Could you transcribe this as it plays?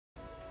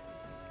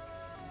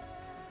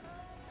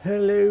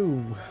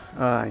Hello,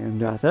 I am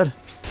Darthur.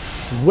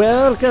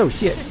 Welcome,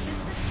 shit.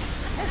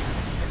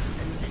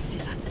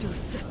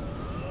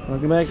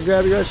 Welcome back to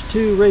Gravity Rush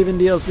 2 Raven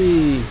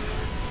DLC.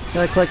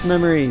 Gotta collect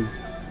memories.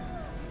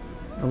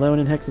 Alone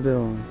in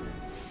Hexaville.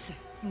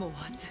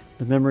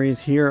 The memories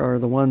here are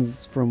the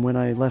ones from when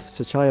I left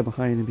Sachaya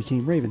behind and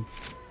became Raven.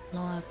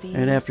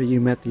 And after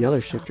you met the other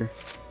shifter.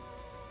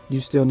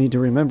 You still need to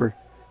remember.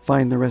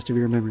 Find the rest of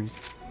your memories.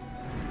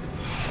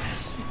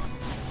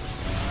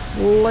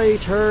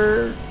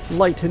 Later,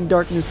 light and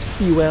darkness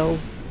fuel.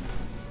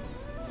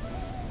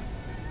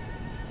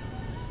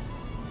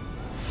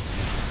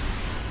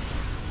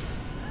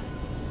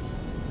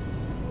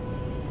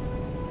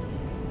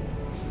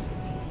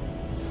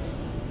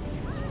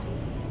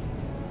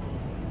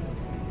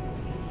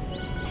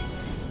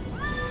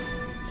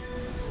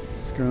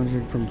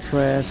 Scrounging from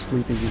trash,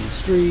 sleeping in the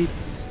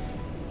streets.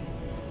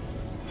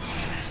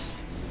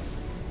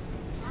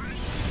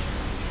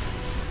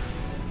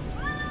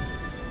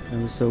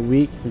 I was so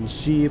weak, then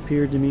she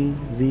appeared to me.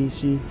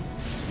 She.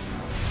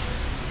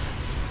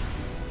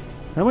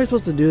 How am I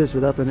supposed to do this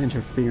without them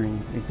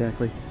interfering,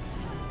 exactly?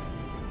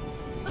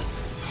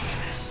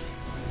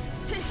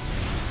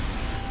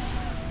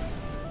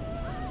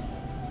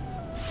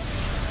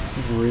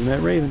 We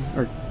met Raven,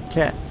 or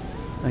Cat.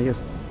 I guess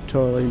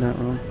totally not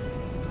wrong.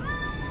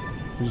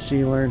 When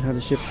she learned how to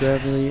shift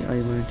gravity, I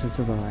learned to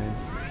survive.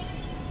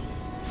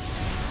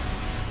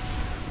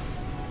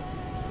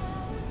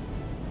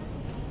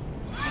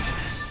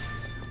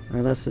 I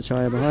left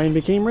Sachaya behind,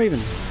 became Raven.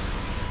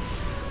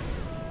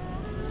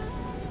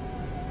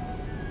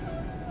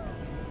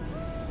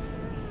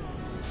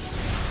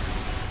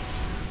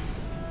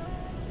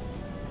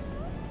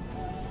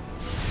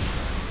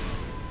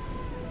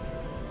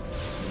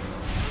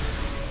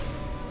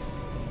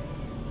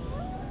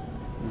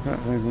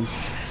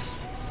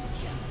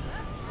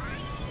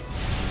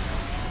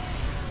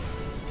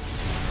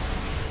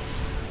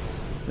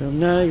 So I'm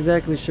not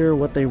exactly sure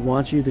what they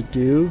want you to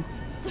do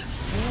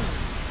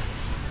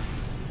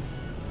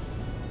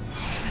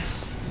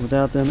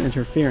without them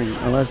interfering,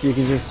 unless you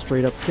can just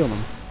straight up kill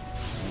them.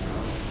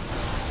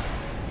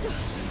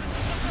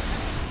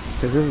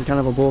 Because this is kind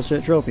of a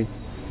bullshit trophy.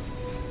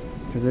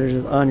 Because they're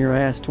just on your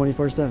ass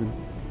 24/7.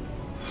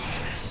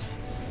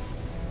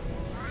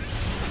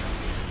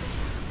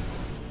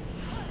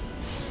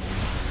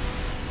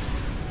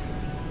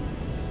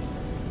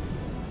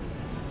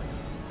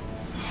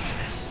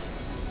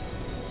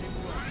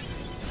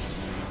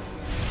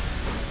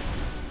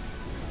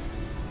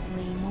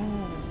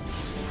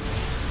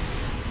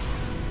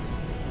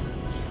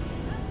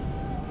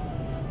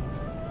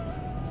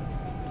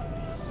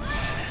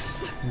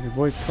 Your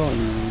voice calling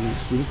me on that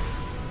sheet.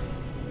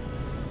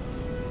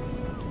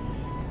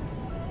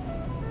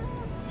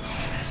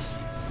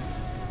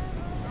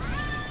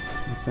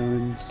 You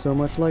sounded so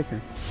much like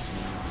her.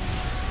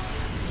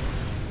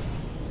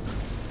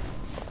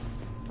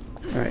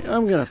 Alright,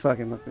 I'm gonna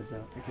fucking look this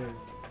up because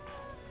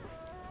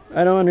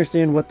I don't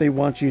understand what they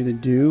want you to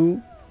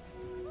do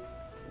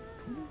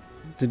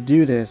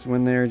this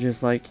when they're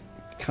just like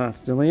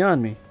constantly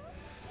on me.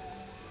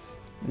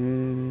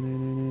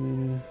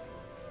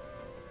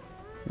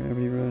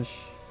 Gravity Rush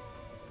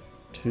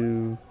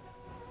 2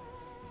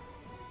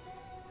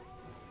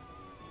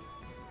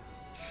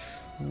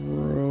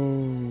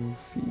 trophies.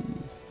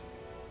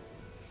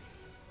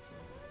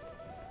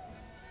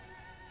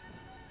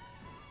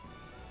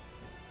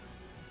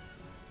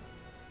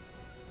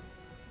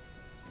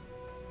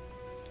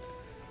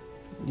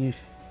 Yeah.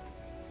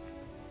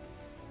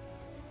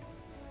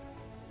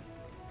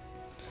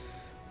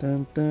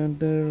 Dun dun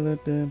dun dun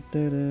dun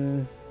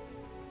dun.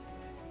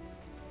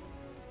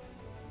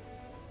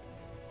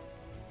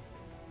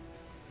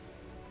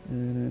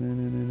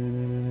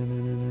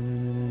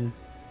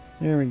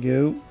 There we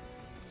go.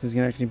 This is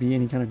gonna actually be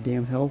any kind of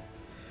damn health.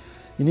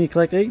 You need to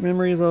collect 8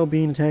 memories while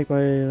being attacked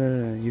by...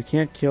 You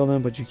can't kill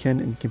them, but you can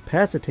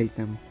incapacitate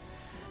them.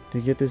 To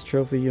get this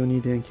trophy, you'll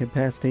need to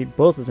incapacitate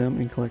both of them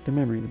and collect a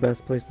memory. The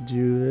best place to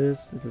do this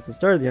is at the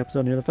start of the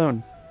episode near the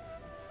fountain.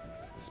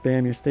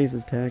 Spam your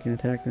stasis attack and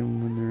attack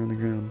them when they're on the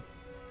ground.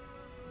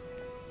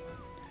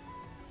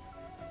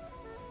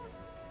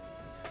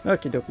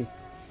 Okie dokie.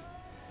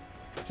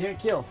 Can't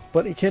kill,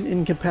 but it can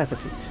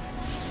incapacitate.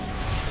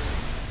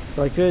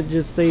 So I could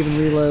just save and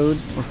reload,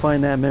 or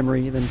find that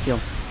memory, then kill.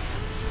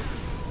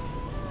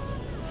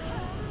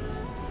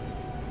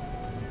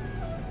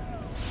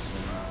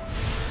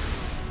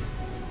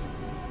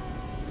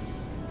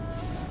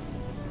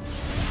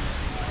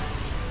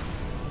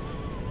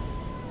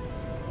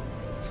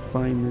 Let's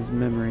find this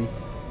memory.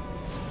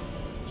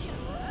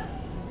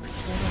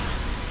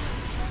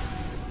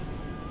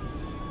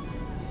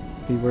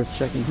 Be worth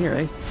checking here,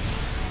 eh?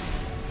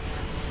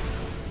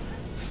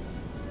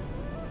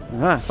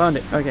 Aha, found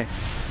it. Okay.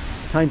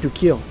 Time to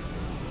kill.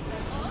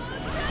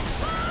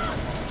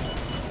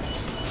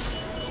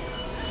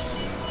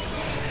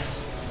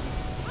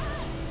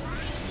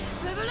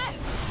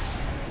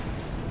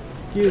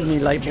 Excuse me,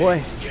 light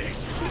boy.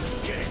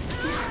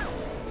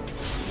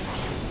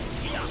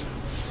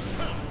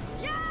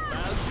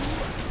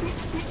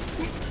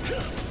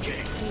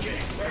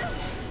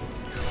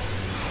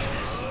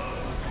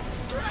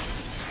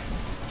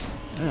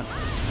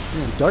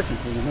 Yeah,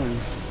 darkness is annoying.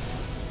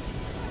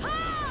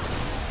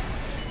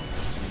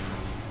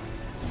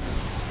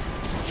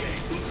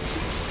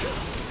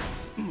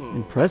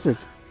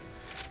 Impressive,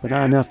 but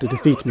not enough to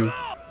defeat me.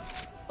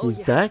 He's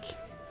back?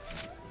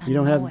 You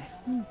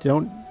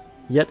don't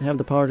yet have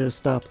the power to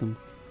stop them.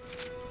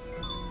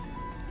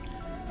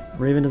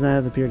 Raven does not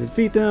have the power to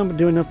defeat them, but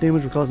doing enough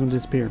damage will cause them to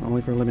disappear,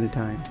 only for a limited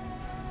time.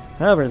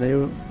 However,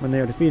 when they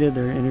are defeated,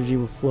 their energy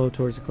will flow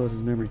towards the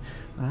closest memory.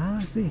 Ah,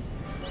 I see.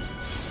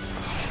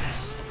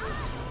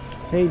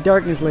 Hey,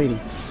 Darkness Lady.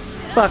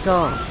 Fuck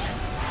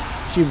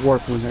off! She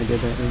warped when I did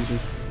that, didn't she?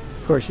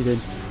 Of course she did.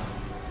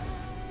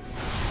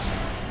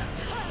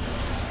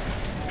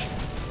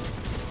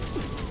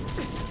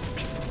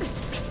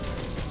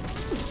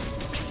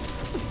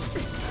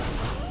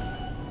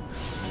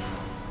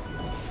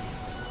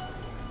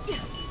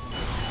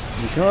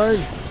 Charge.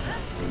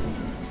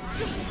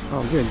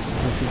 Oh, good.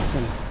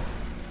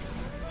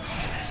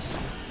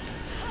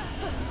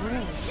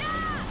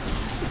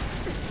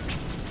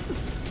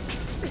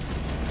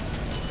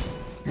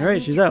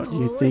 Alright, she's out.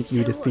 You think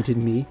you defeated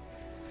me?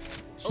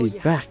 She's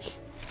back.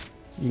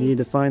 You need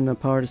to find the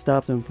power to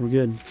stop them for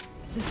good.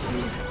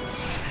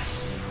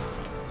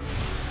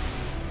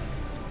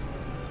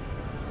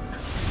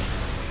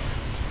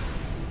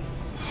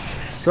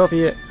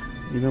 Trophy it.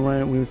 Even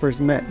when we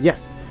first met.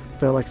 Yes!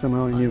 Felt like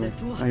somehow I knew it.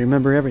 I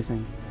remember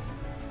everything.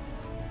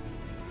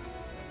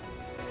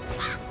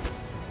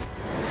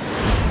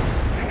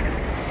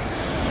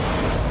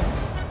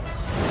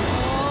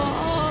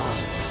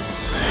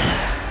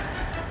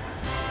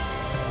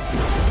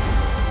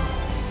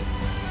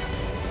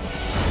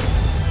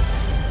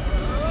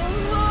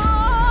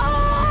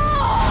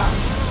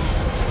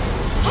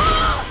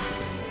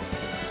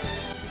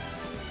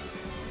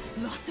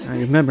 I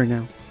remember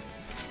now.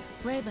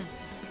 Raven.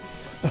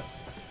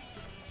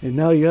 And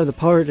now you have the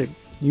power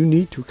you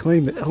need to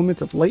claim the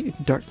elements of light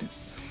and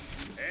darkness.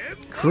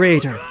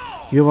 Creator,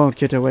 you won't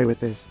get away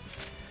with this.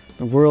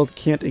 The world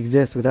can't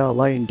exist without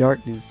light and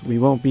darkness. We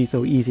won't be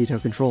so easy to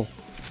control.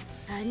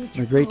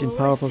 A great and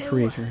powerful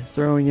creator,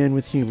 throwing in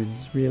with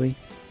humans, really?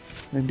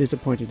 I'm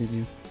disappointed in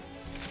you.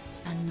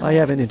 I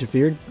haven't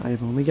interfered, I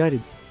have only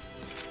guided.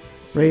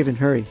 Raven,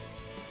 hurry.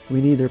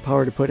 We need their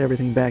power to put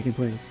everything back in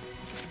place.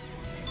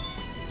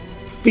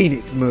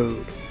 Phoenix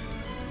mode.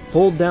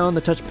 Hold down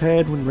the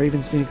touchpad when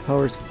Raven's Phoenix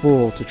power is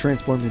full to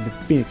transform into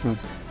Phoenix mode.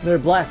 They're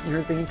blasting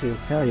her thing too.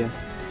 Hell yeah.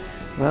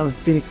 While in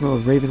Phoenix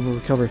mode, Raven will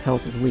recover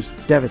health and unleash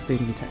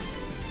devastating attacks.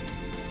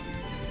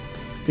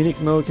 Phoenix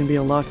mode can be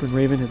unlocked when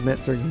Raven has met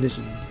certain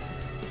conditions.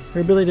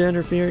 Her ability to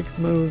enter Phoenix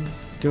mode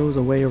goes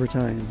away over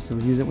time, so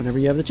use it whenever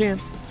you have the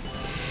chance.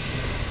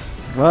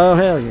 Oh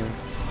hell yeah.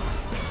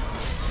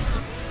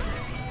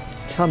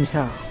 Come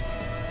here.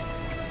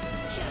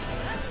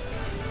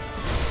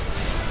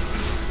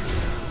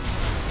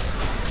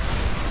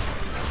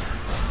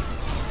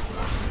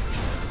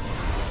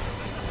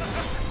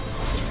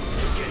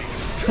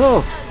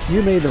 Oh,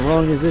 you made the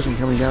wrong decision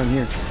coming down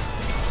here.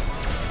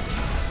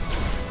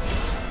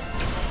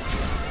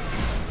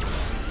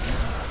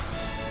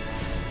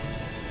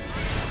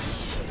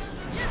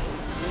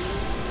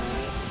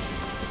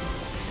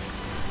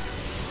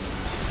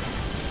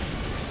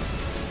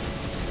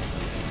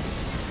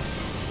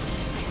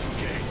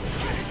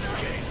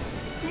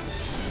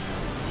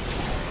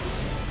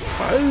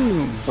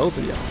 Boom! Both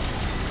of y'all.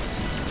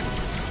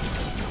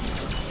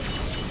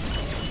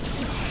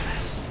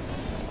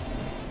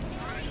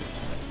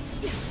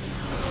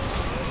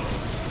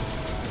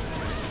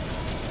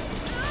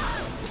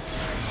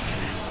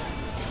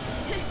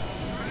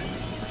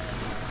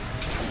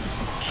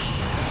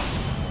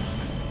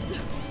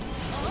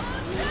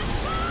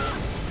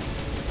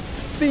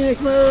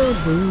 Phoenix mode!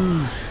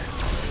 Boom!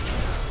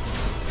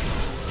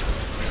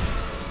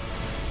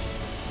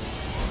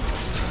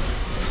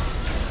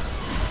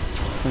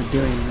 Not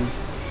doing it.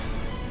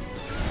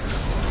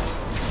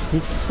 He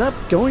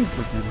stopped going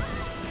for him.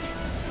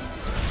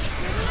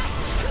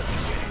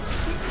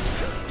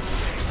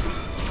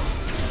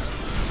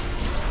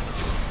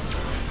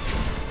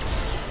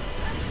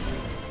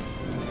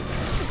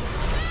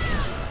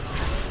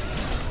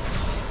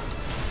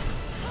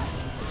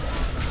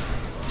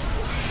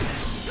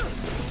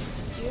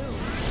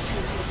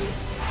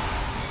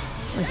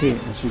 I hate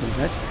it when she does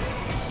that.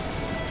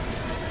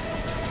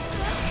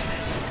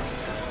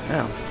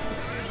 Ow.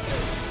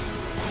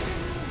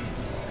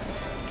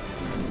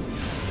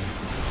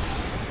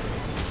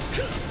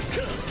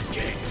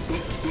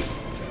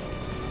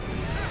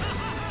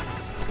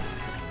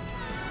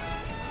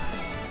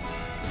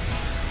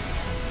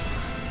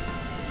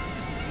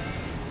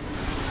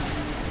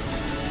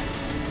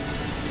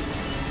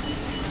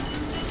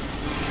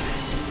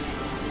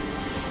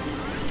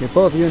 Get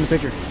both of you in the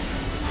picture.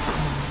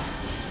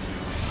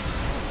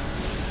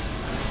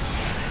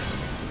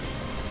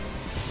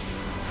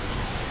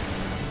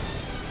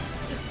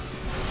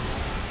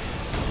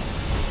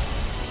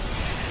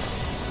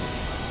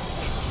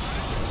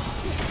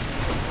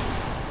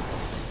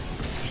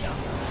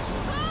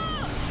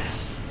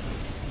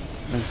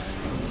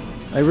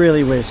 I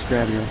really wish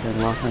Gravity had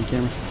locked on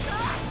camera.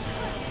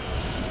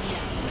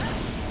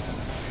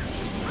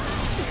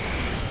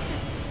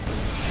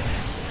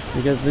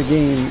 Because the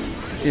game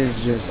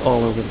is just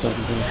all over the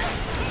fucking place.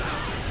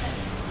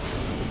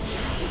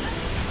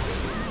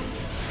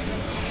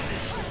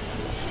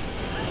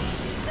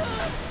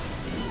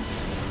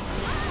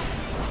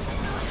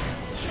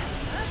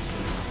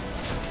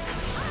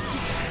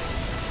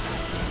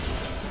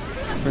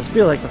 I just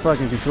feel like the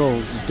fucking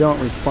controls don't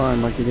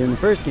respond like they did in the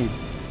first game.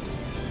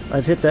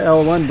 I've hit the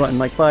L1 button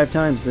like 5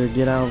 times to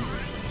get out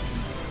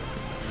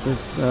of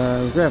this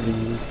gravity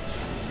unit.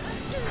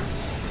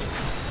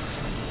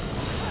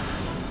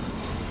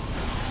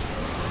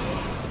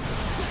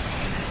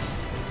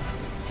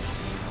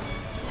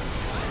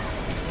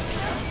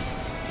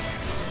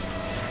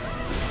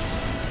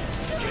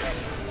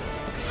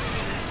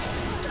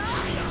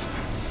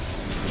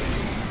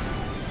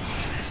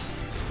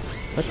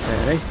 That's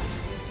bad, eh?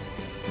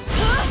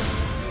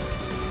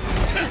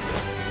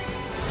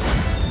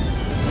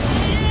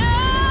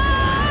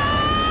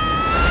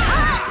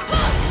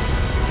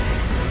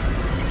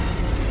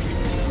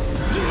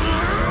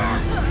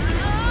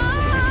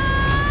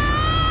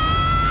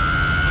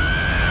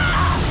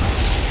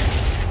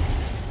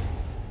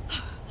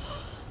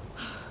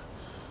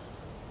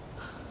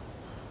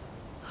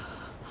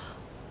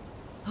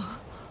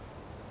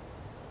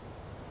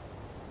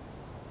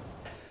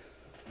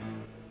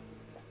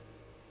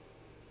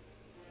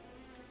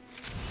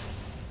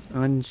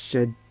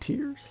 Unshed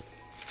tears.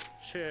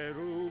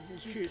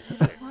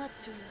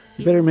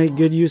 You better make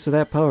good use of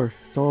that power.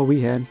 It's all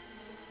we had.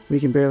 We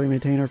can barely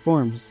maintain our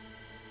forms.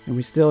 And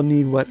we still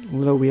need what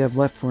little we have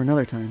left for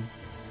another time.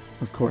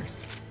 Of course.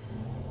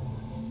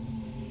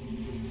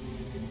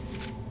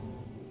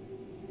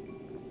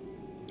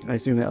 I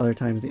assume that other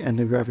time is the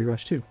end of Gravity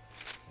Rush 2.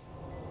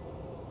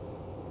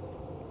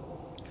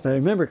 If I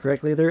remember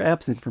correctly, they're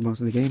absent for most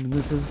of the game, and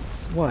this is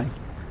why.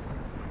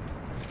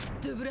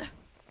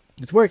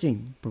 It's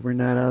working, but we're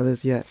not out of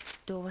this yet.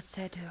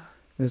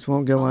 This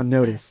won't go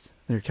unnoticed.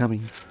 They're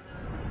coming.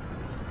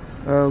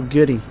 Oh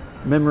goody.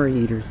 Memory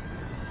eaters.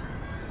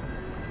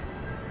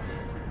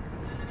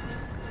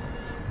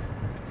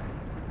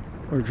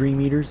 Or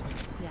dream eaters.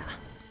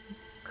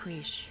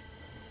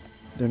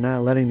 They're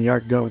not letting the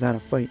Ark go without a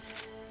fight.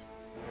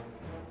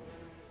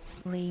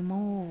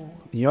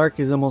 The Ark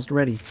is almost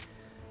ready.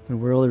 The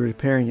world is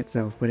repairing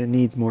itself, but it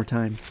needs more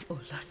time.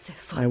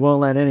 I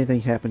won't let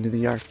anything happen to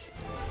the Ark.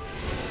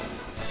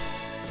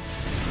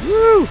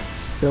 Woo!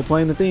 Still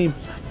playing the theme.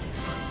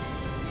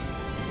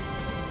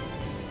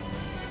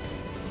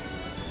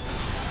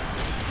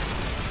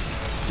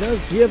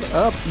 Just give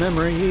up,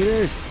 memory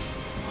eaters.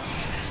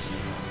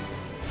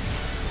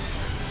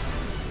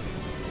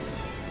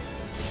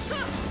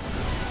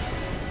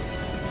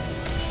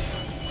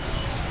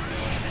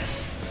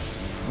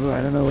 Ooh, I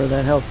don't know where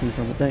that health came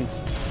from, but thanks.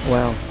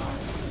 Wow.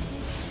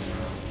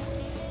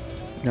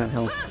 Not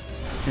health.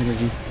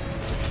 Energy.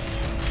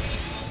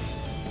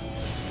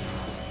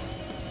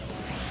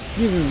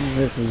 Even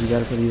this one you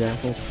got it for these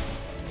assholes.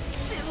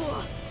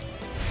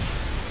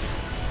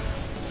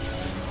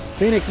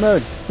 Phoenix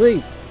mode,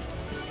 please!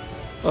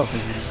 Oh,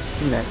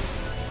 give me that.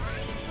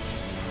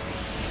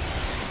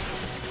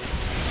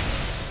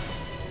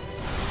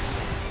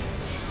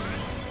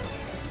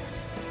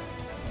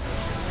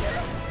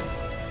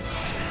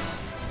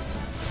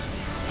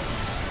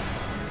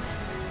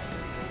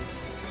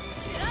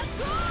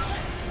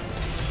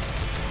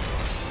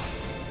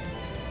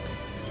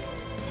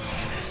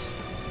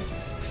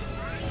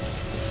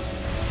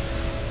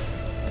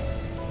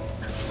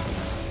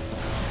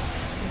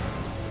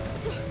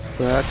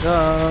 Back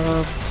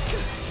off.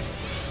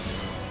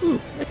 Ooh,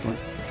 excellent.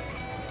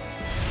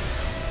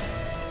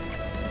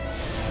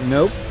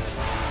 Nope.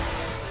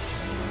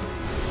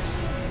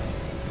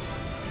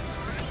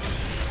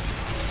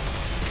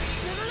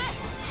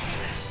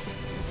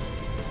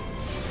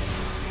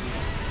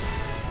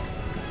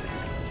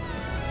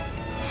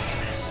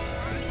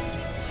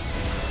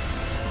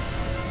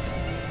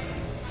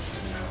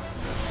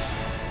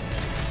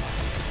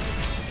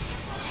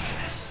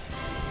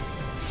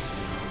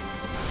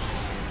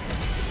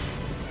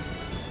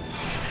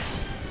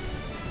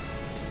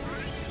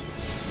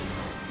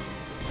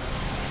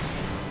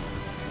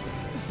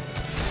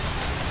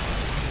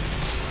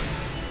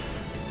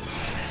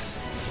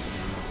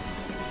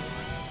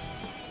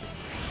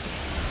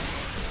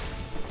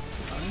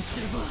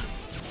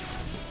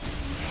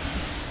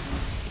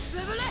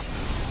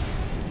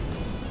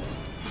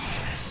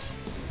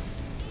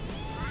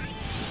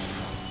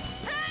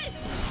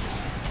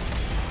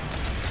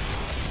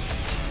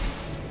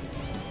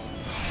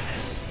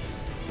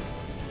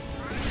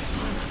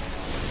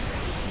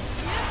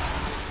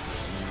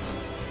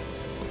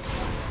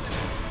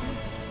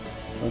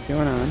 What's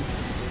going on?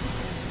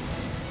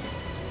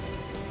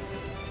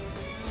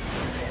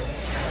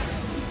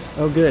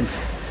 Oh good,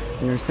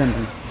 they're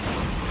ascending.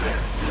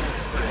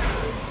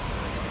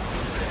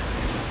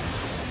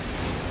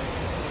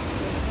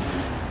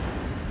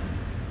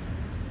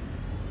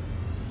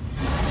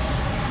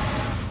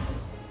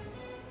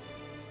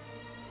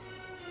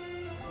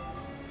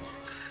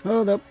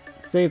 Hold up,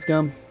 save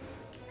scum.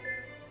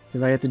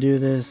 Because I have to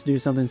do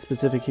something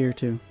specific here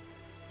too.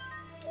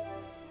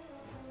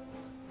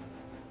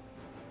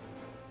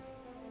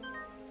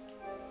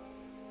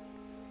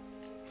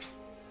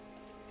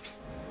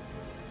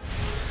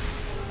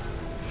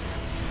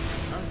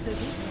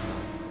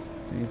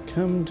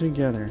 come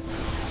together.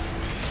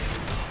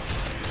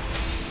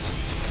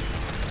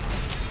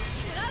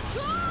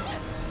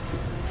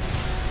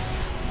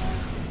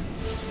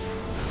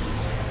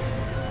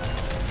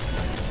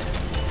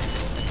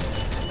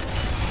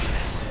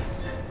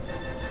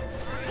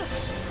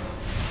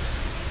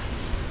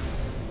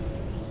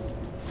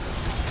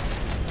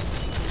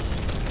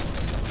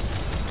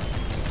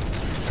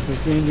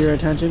 Just gained your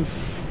attention.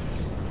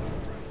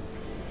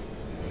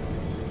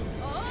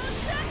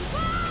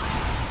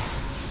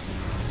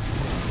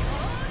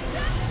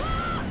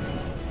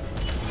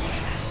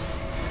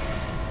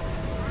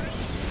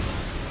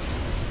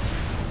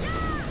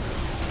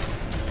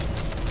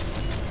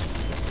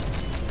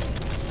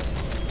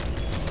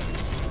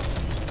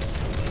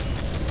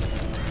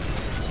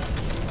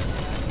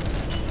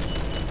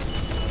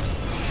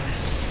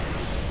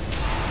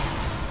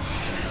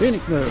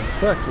 Phoenix mode,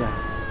 fuck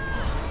yeah.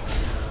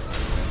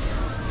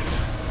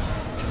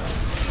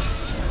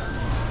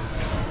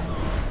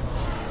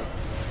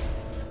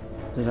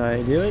 Did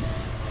I do it?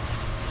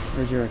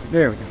 Where's your record?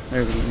 There we go.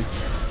 There we go.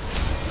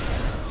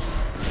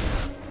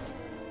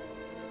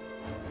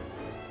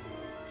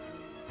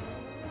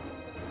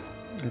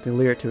 I have to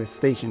lure it to a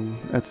station.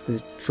 That's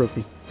the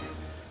trophy.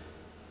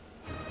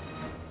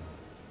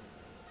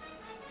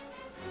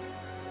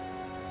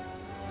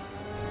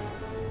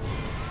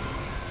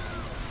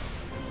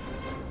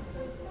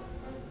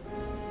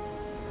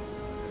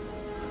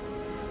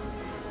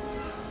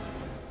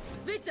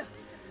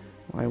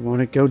 Why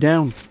won't it go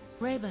down?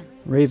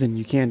 Raven,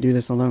 you can't do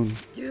this alone.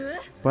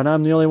 But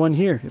I'm the only one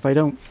here. If I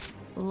don't,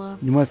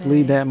 you must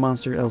lead that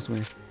monster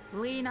elsewhere.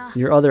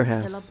 Your other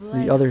half,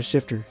 the other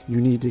shifter,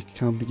 you need to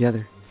come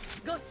together.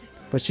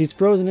 But she's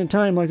frozen in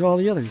time like all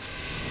the others.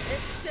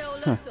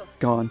 Huh,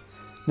 gone.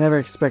 Never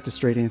expect a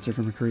straight answer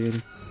from a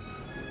creator.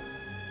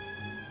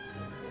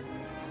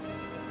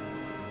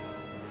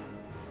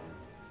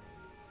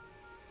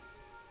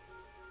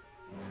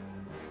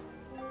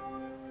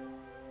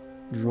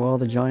 Draw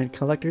the giant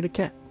collector to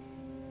Cat.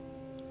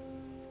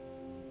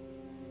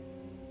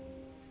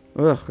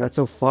 Ugh, that's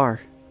so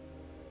far.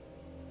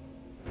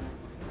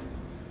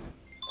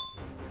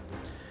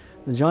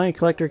 The giant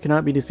collector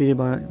cannot be defeated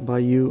by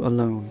you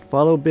alone.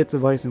 Follow Bits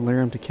of Ice and lure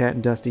him to Cat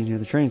and Dusty near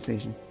the train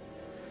station.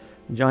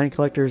 The giant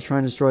collector is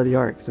trying to destroy the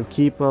Ark, so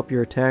keep up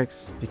your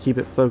attacks to keep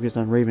it focused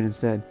on Raven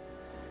instead.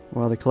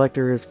 While the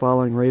collector is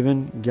following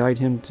Raven, guide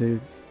him to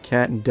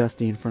Cat and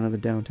Dusty in front of the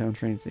downtown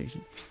train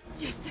station.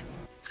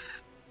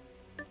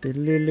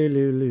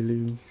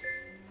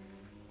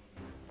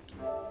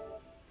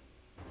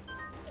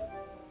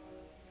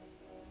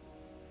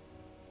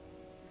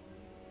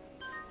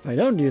 If I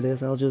don't do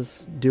this, I'll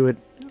just do it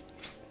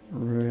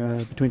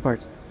between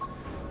parts.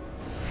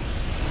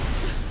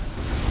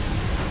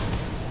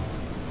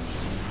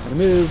 Gotta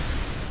move.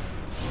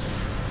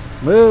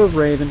 Move,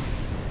 Raven.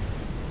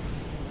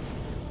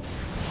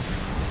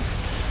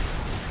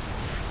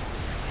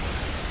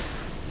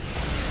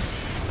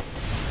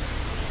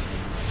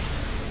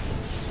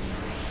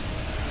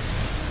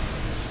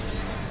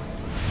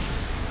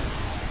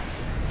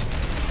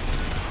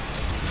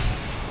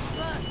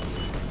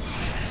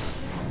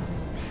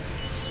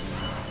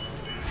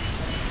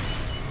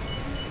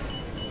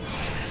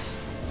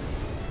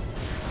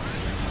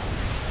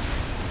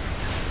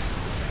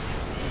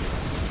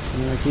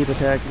 I'm gonna keep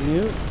attacking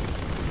you.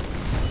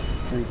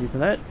 Thank you for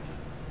that.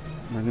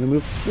 I'm gonna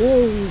move.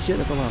 Whoa, shit,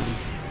 that's a lot.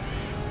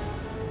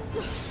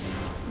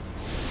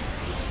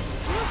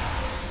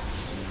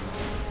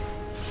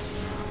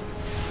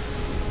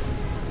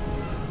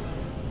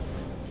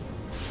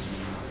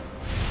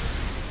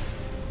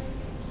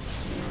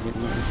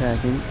 Getting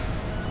attacking.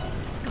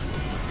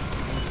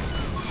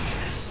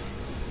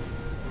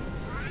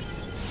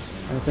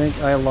 I think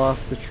I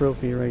lost the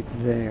trophy right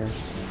there.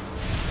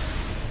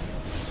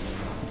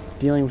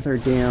 Dealing with her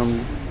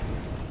damn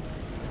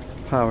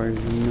powers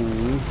is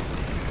annoying.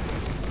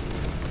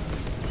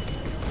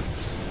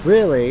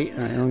 Really?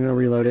 Alright, I'm gonna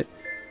reload it.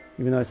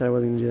 Even though I said I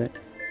wasn't gonna do that.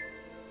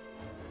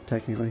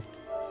 Technically.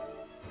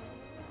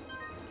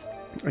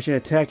 I should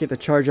attack it to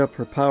charge up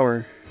her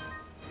power.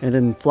 And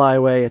then fly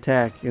away,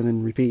 attack, and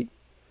then repeat.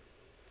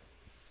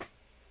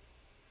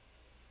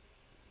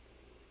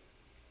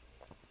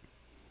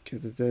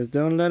 Because it says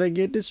don't let it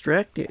get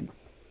distracted.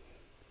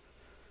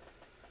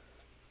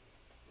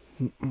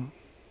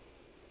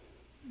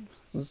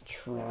 Let's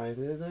try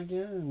this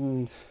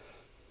again.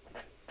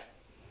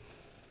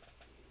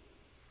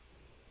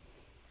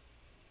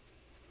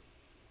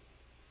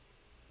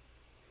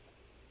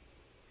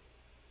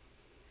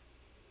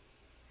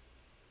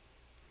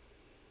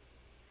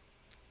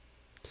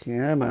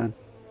 Come on.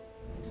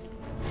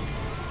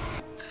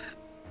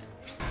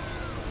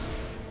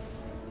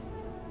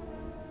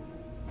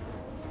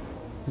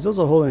 He's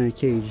also holding a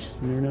cage.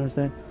 You ever notice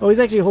that? Oh, he's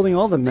actually holding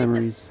all the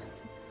memories.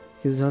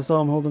 Because I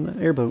saw him holding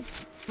the airboat.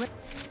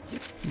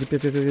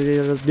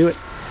 Let's do it.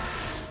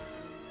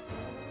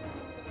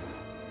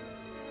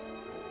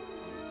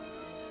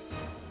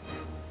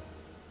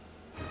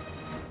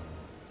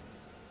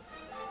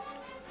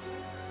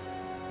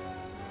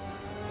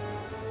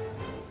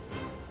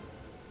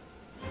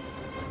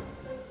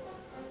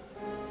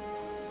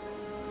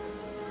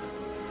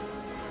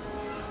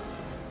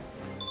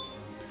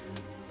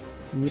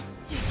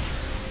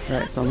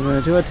 Alright, so I'm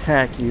going to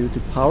attack you to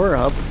power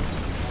up.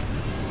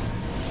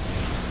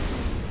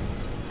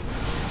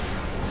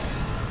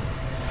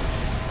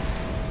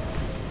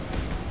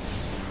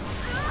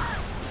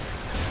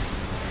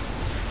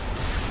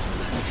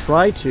 I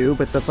try to,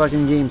 but the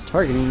fucking game's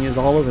targeting is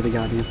all over the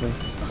goddamn place.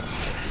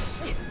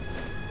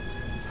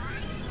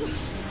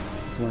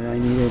 That's why I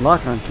need a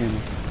lock-on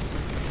camera.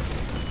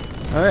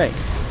 Alright.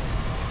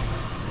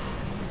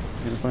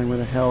 Gotta find where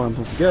the hell I'm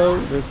supposed to go.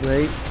 This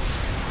way.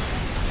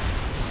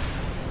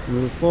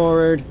 Move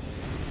forward.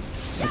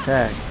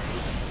 Attack.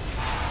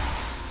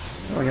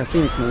 Oh, I got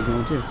Phoenix mode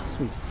going too.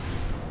 Sweet.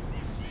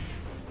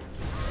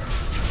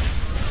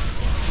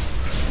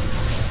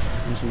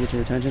 I should get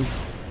your attention.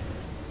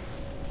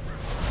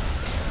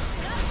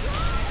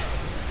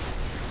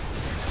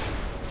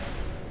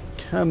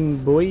 Come,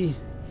 boy.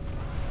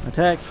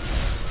 Attack.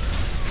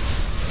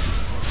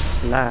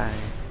 Fly.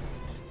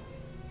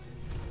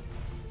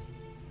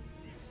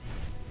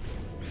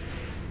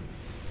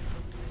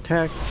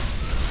 Attack.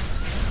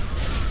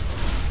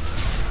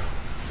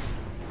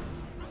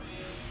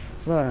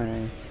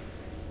 Fly.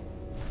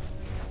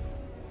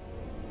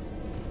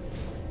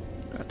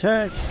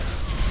 Attack.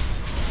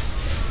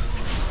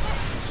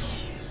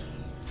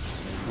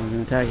 I'm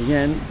gonna attack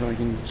again so I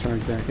can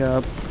charge back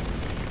up.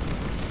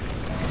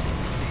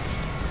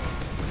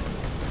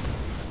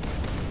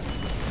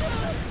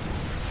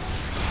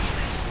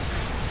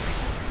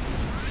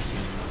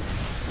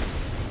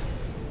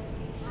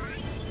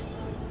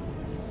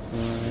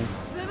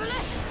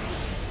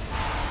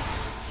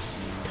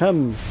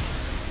 Come.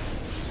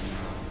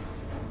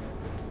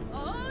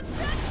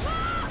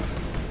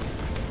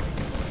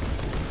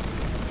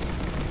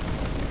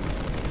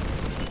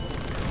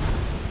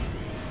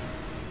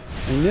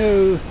 I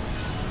know.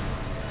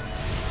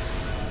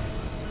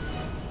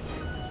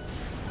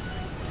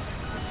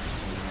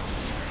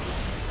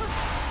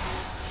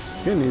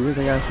 Good news is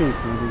I got a Phoenix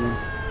mode again.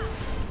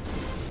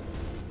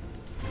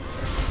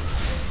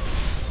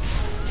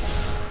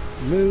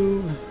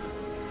 Move.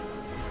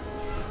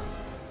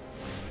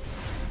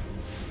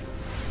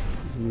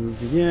 Let's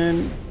move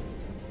again.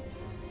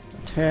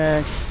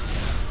 Attack.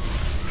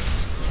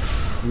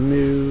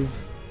 Move.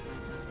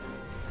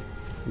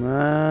 Come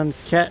on,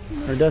 Cat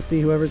or Dusty,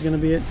 whoever's gonna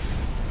be it.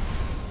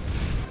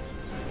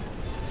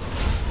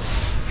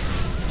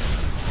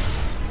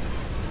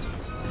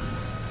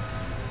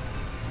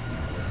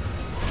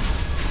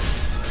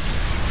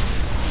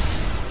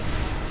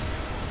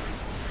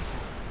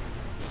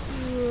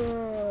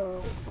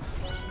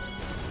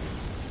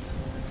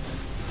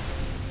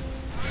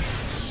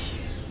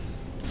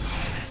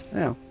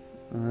 Now,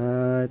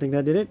 I think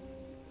that did it.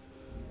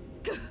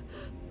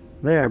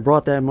 There, I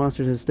brought that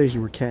monster to the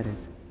station where Cat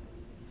is.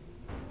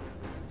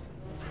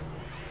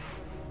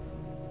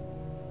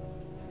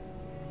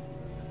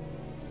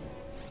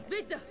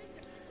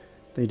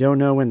 They don't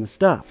know when to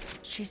stop.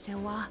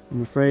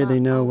 I'm afraid they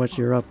know what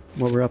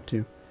we're up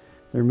to.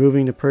 They're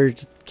moving to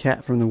purge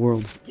Cat from the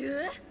world.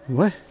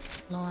 What?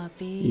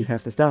 You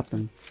have to stop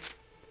them.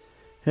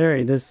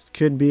 Harry, this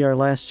could be our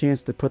last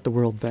chance to put the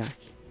world back.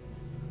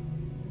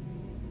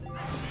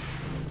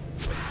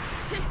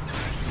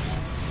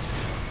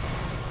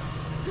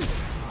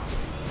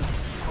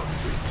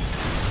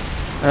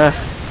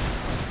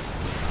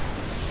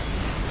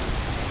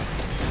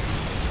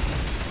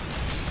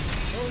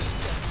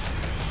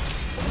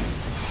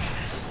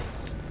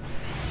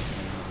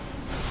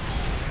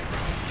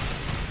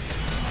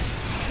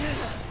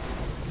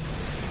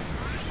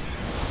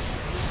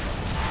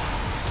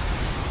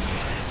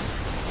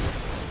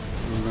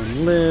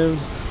 Live.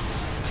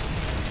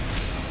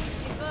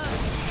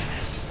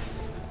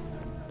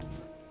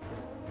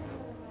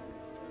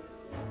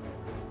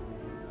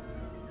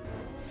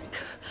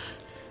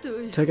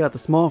 Took out the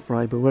small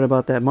fry, but what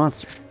about that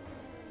monster?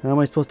 How am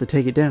I supposed to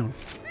take it down?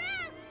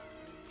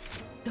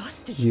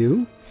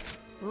 You?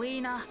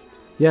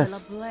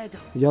 Yes,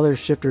 the other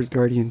Shifter's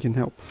Guardian can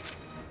help.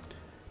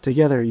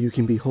 Together you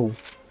can be whole.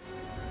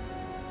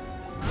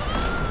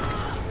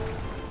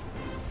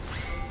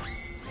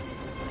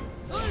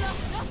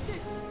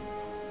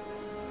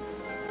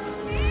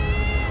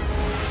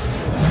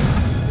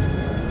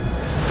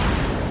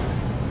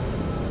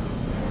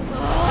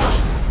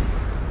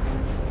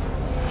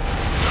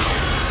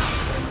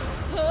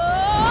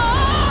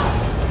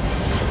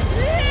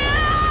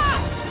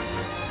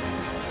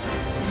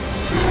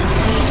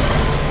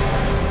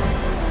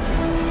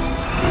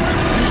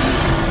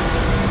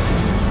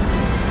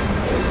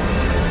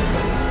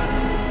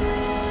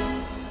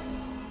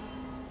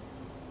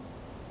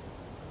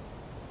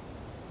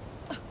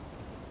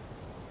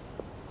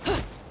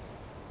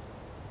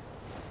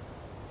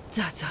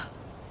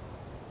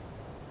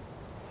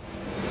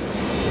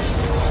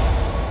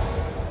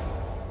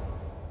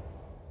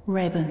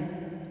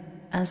 Raven,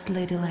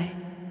 Ansley,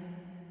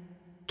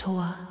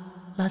 Toa,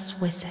 Las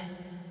Wese.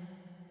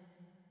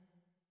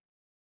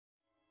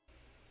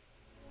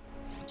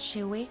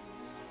 Shall we?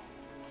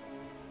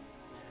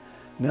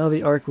 Now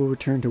the Ark will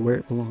return to where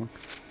it belongs.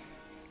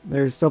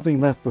 There's something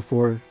left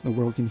before the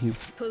world can heal.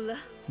 Pulla.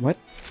 What?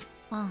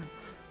 On.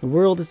 The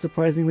world is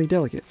surprisingly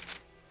delicate.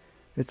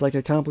 It's like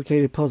a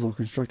complicated puzzle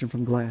constructed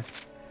from glass.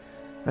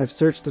 I've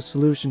searched the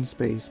solution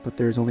space, but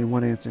there's only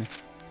one answer.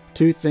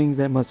 Two things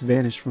that must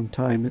vanish from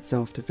time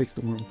itself to fix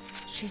the world.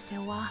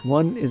 Shisewa.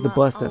 One is the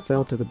bus that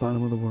fell to the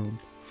bottom of the world.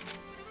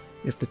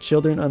 If the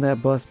children on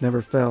that bus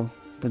never fell,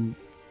 then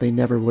they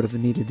never would have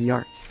needed the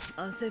Ark.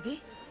 Ansebi?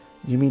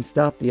 You mean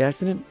stop the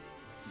accident?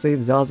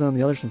 Save Zaza and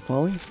the others from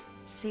falling?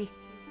 Si.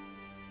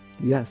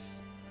 Yes.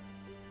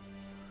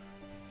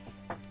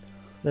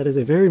 That is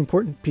a very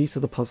important piece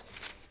of the puzzle.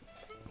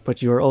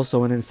 But you are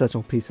also an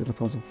essential piece of the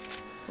puzzle.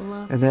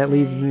 And that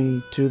leads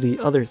me to the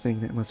other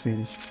thing that must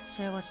vanish.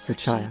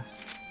 Sachaya.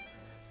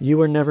 You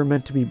were never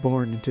meant to be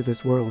born into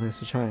this world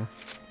as Sachaya.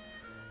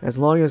 As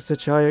long as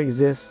Sachaya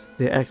exists,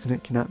 the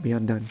accident cannot be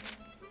undone.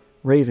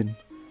 Raven,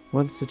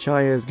 once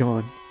Sachaya is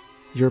gone,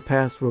 your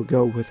past will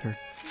go with her.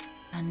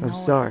 I'm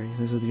sorry,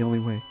 this is the only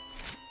way.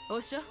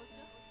 Osha?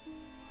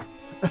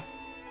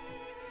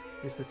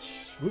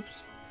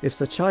 If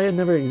Sachaya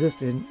never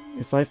existed,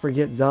 if I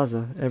forget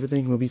Zaza,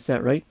 everything will be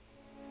set, right?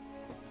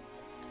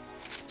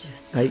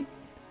 I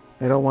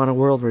don't want a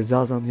world where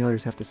Zaza and the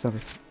others have to suffer.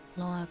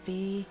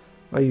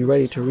 Are you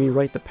ready to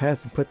rewrite the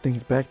past and put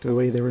things back to the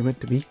way they were meant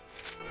to be?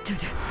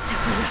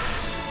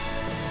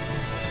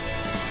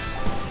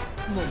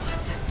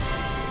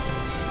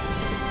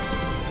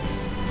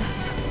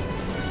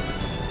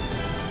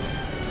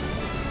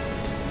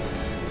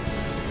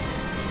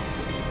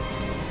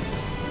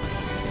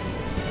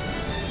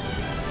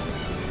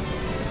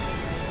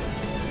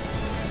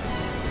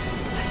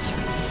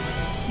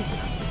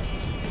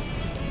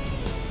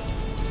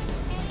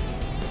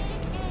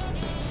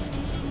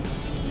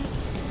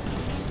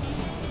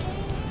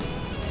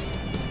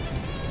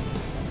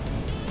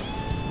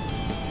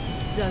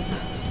 Zaza.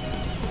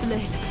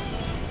 Layla.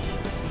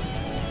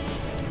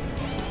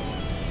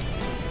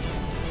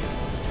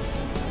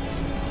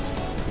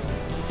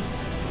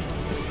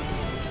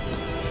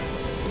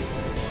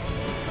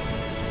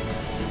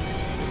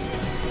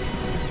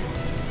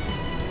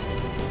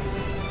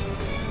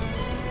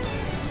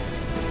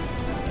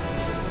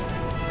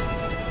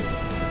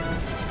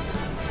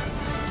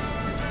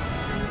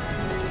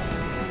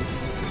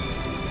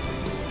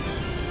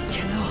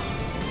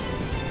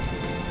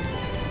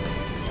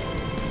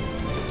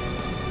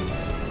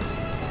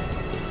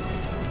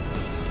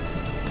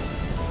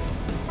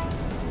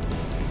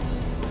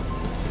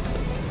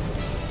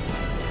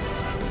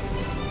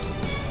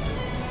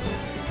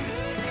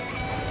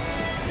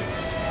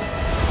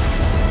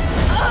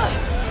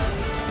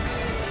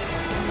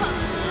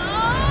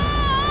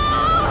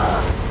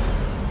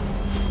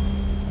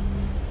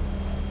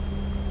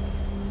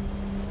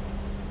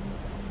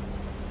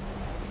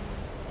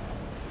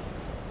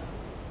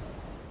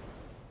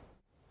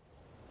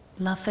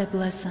 La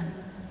faiblesse.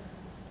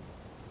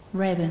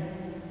 Raven.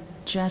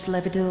 Jazz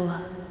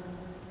Levidula.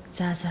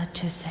 Zaza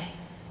Tusei.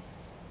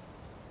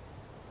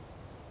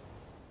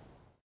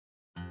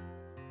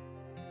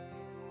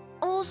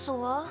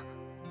 Also,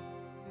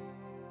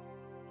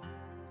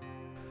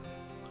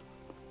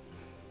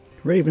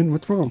 Raven,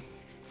 what's wrong?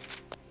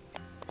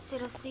 C'est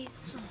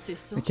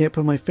ça. I can't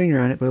put my finger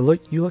on it, but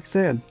you look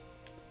sad.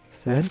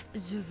 Sad?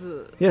 Je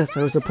veux. Yes,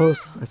 I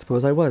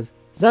suppose I was.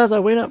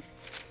 Zaza, wait up!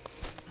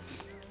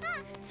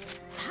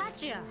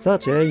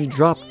 Satya, you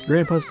dropped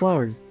Grandpa's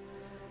flowers.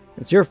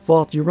 It's your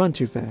fault you run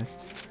too fast.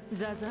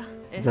 Zaza.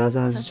 Zaza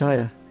and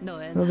Sachaya.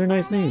 No, Those are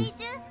nice names.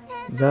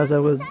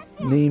 Zaza was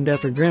named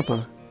after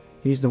Grandpa.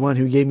 He's the one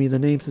who gave me the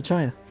name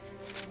Sachaya.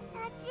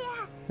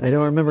 I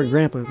don't remember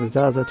Grandpa, but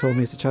Zaza told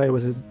me Sachaya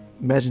was his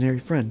imaginary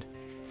friend.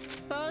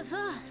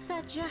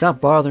 Stop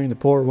bothering the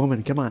poor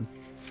woman, come on.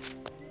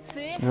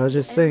 I was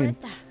just saying.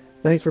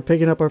 Thanks for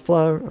picking up our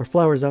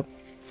flowers up.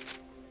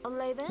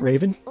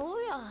 Raven?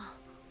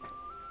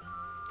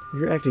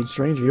 You're acting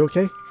strange, are you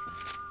okay?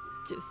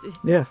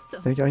 Yeah,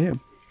 I think I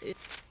am.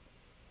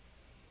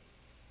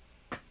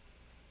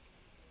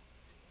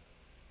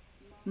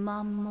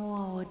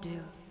 Mamoa Odu.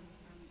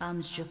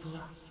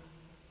 Amjabula.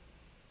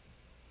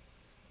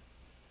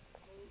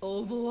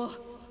 Au revoir.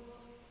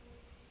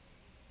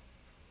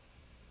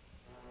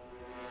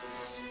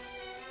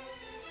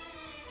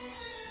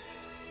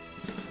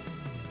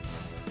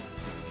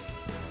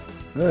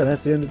 Oh,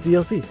 that's the end of the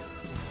DLC.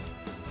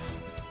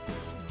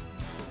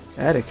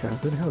 Attica?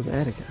 Who the hell is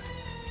Attica?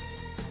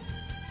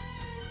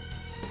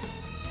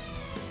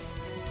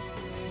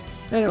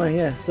 Anyway,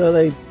 yeah, so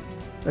they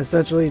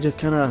essentially just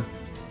kind of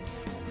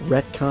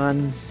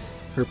retconned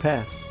her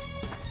past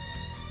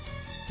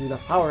through the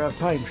power of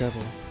time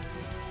travel.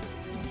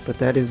 But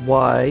that is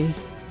why...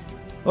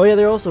 Oh yeah,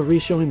 they're also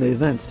re-showing the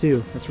events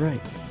too. That's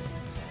right.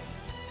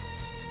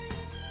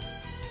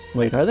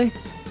 Wait, are they?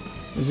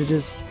 Is it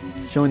just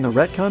showing the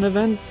retcon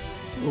events?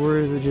 Or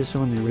is it just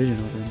showing the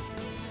original events?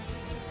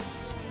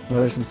 Well,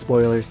 there's some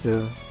spoilers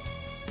to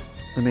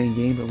the main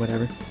game, but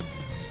whatever.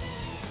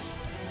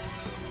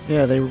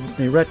 Yeah, they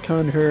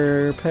retconned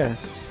her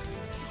past.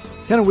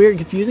 Kind of weird and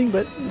confusing,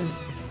 but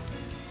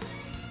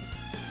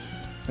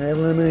That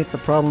eliminates the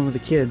problem with the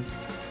kids.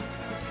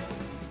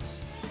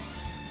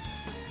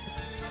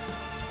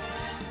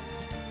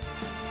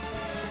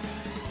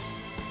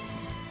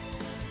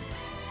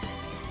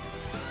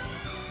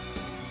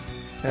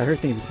 Yeah, her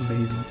theme is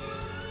amazing.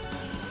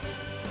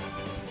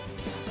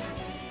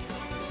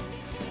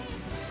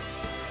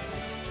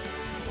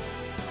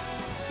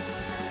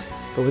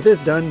 But with this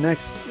done,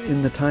 next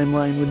in the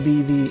timeline would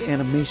be the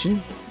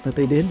animation that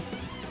they did.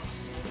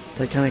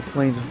 That kind of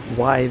explains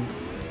why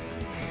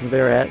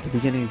they're at the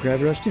beginning of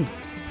Gravity Rush 2.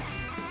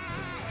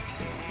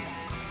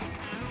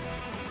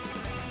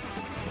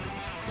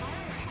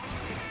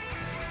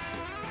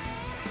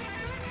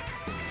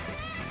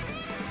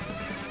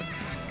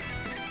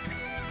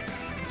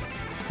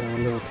 So a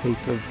little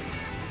taste of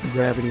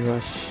Gravity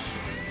Rush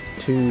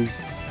 2's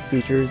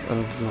features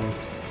of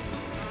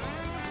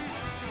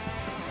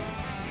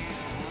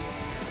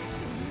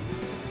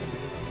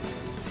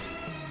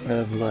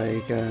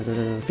like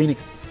the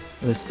Phoenix,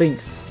 the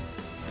Sphinx.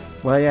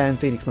 Well, yeah, in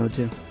Phoenix mode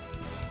too.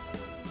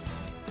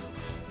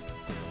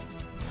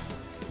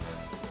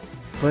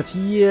 But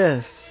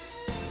yes,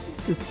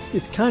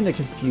 it's kind of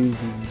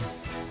confusing.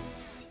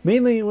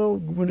 Mainly, well,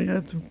 when you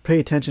have to pay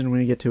attention when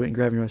you get to it in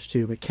Gravity Rush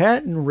 2. But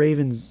Cat and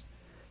Raven's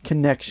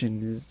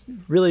connection is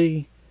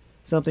really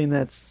something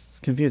that's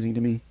confusing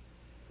to me.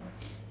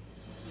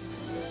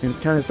 And it's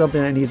kind of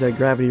something that needs a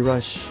Gravity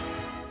Rush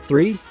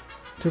 3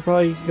 to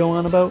probably go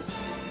on about.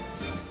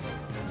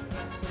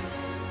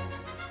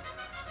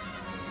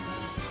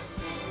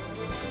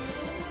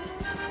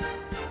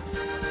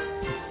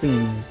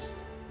 Scenes.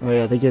 Oh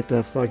yeah, they get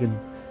to fucking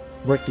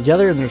work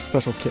together in their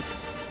special kits.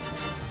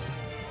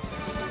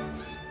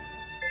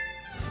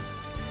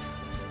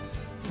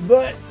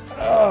 But,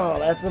 oh,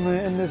 that's I'm gonna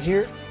end this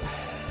here.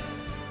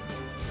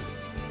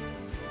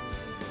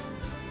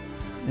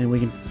 And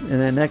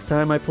then next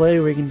time I play,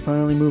 we can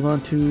finally move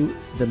on to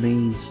the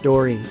main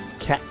story,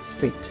 Cat's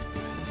Fate.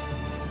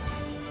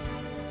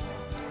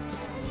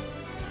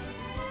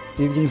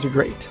 These games are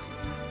great.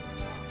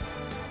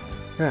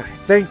 Alright,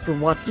 thanks for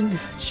watching.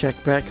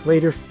 Check back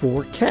later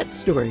for Cat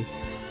Story.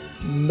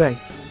 Bye.